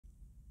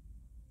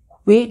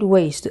Weird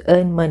ways to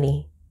earn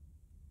money.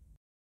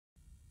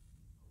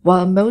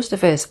 While most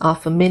of us are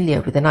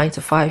familiar with the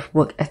 9-to-5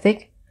 work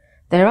ethic,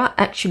 there are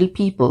actually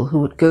people who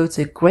would go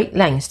to great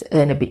lengths to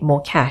earn a bit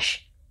more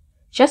cash.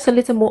 Just a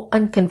little more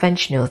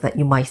unconventional than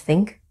you might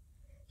think.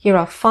 Here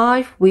are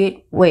 5 weird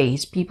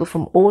ways people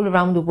from all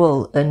around the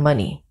world earn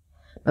money.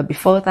 But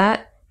before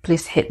that,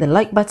 please hit the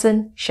like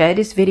button, share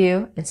this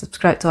video, and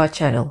subscribe to our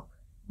channel.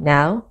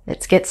 Now,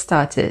 let's get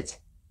started.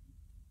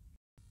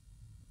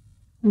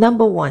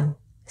 Number 1.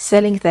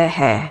 Selling their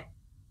hair.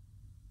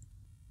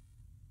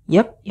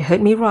 Yep, you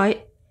heard me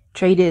right.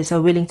 Traders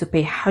are willing to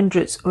pay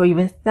hundreds or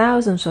even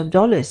thousands of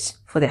dollars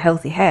for their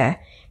healthy hair,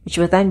 which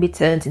will then be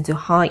turned into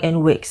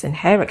high-end wigs and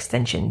hair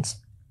extensions.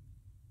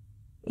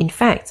 In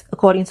fact,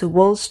 according to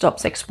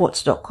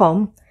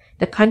worldstopsexports.com,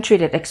 the country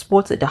that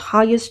exported the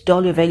highest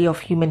dollar value of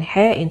human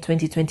hair in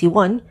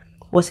 2021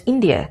 was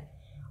India,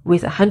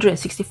 with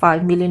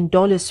 $165 million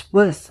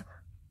worth.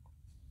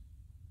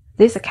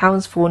 This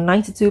accounts for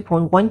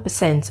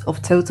 92.1%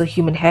 of total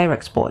human hair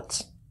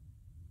exports.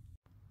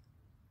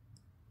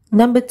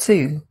 Number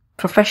 2.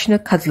 Professional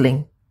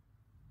cuddling.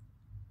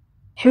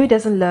 Who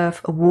doesn't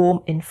love a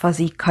warm and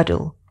fuzzy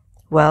cuddle?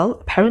 Well,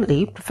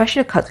 apparently,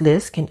 professional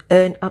cuddlers can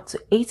earn up to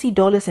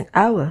 $80 an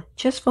hour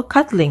just for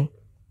cuddling.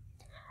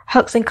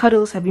 Hugs and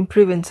cuddles have been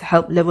proven to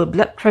help lower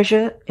blood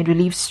pressure and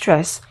relieve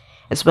stress,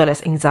 as well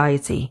as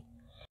anxiety.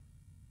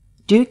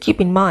 Do keep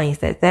in mind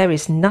that there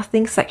is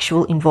nothing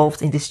sexual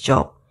involved in this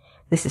job.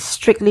 This is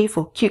strictly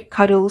for cute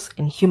cuddles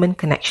and human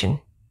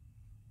connection.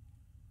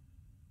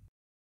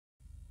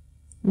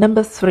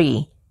 Number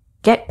 3.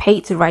 Get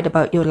paid to write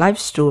about your life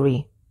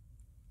story.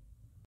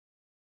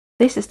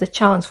 This is the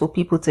chance for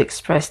people to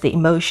express their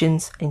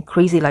emotions and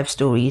crazy life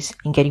stories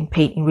and getting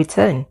paid in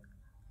return.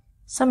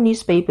 Some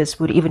newspapers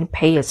would even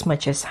pay as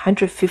much as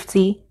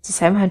 $150 to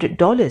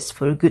 $700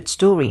 for a good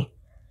story.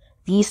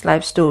 These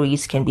life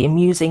stories can be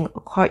amusing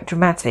or quite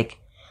dramatic,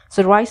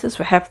 so writers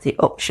will have the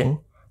option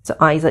to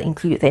either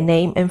include their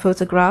name and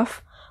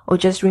photograph or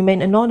just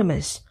remain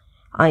anonymous.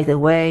 Either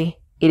way,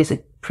 it is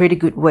a pretty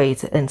good way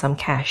to earn some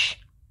cash.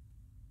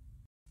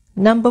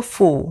 Number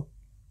 4.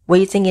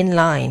 Waiting in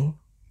line.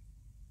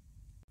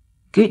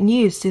 Good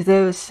news to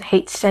those who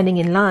hate standing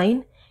in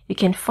line. You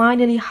can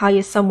finally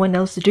hire someone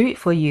else to do it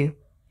for you.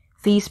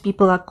 These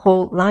people are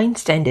called line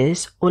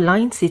standers or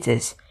line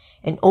sitters,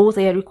 and all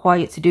they are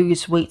required to do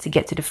is wait to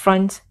get to the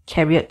front,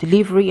 carry out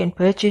delivery and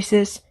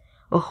purchases,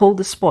 or hold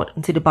the spot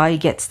until the buyer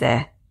gets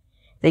there.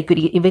 They could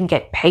even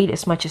get paid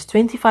as much as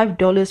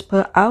 $25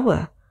 per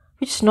hour,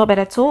 which is not bad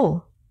at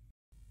all.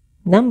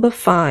 Number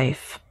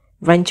 5.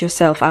 Rent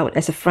yourself out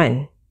as a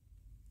friend.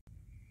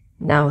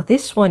 Now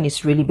this one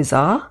is really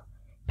bizarre.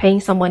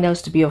 Paying someone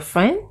else to be your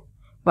friend?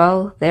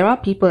 Well, there are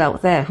people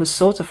out there who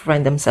sort of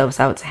rent themselves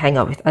out to hang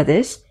out with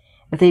others.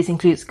 This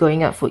includes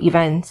going out for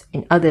events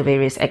and other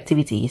various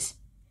activities.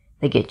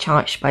 They get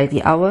charged by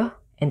the hour,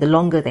 and the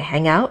longer they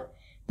hang out,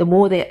 the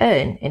more they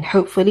earn, and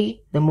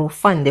hopefully the more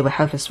fun they will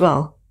have as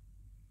well.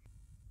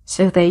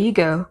 So there you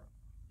go.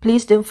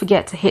 Please don't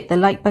forget to hit the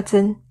like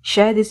button,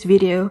 share this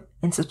video,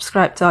 and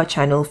subscribe to our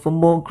channel for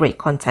more great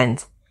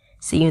content.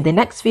 See you in the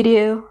next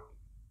video.